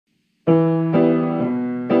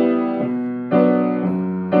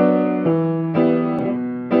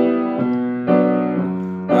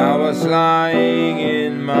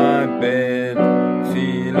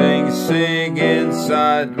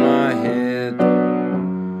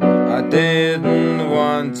didn't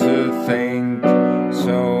want to think,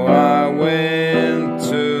 so I went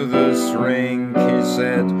to the shrink. He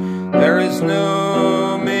said, there is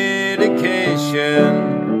no medication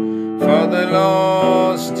for the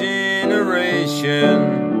lost generation.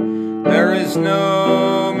 There is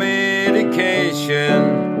no medication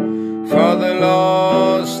for the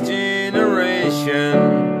lost generation.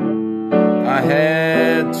 I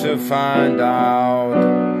had to find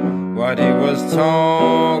out what he was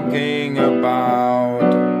talking about.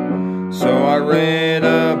 So I read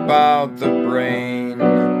about the brain,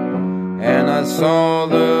 and I saw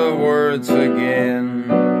the words again.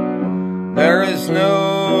 There is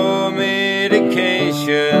no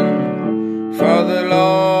medication for the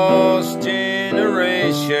lost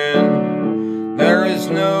generation. There is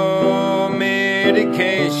no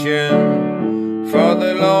medication for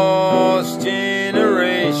the lost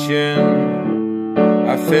generation.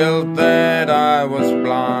 I felt that I was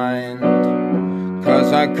blind,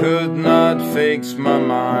 'cause I could not fix my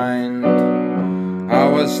mind. I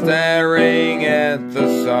was staring at the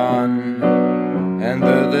sun, and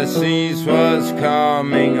the disease was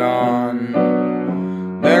coming on.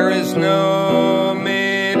 There is no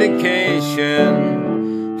medication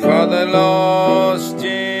for the lost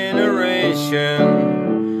generation.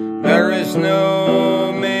 There is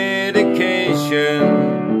no medication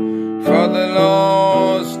for the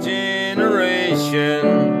lost generation.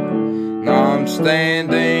 Now I'm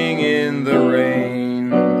standing in the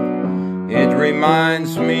rain. It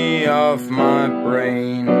reminds me of my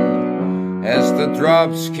brain as the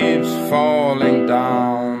drops keeps falling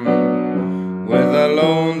down with a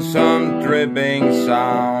lonesome dripping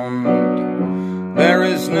sound. There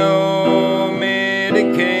is no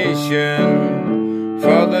medication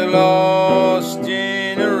for the lost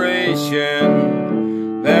generation.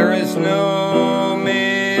 There is no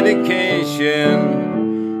medication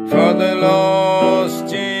for the lost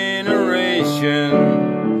generation.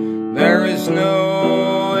 There is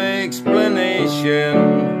no explanation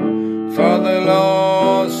for the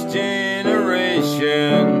lost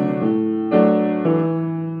generation.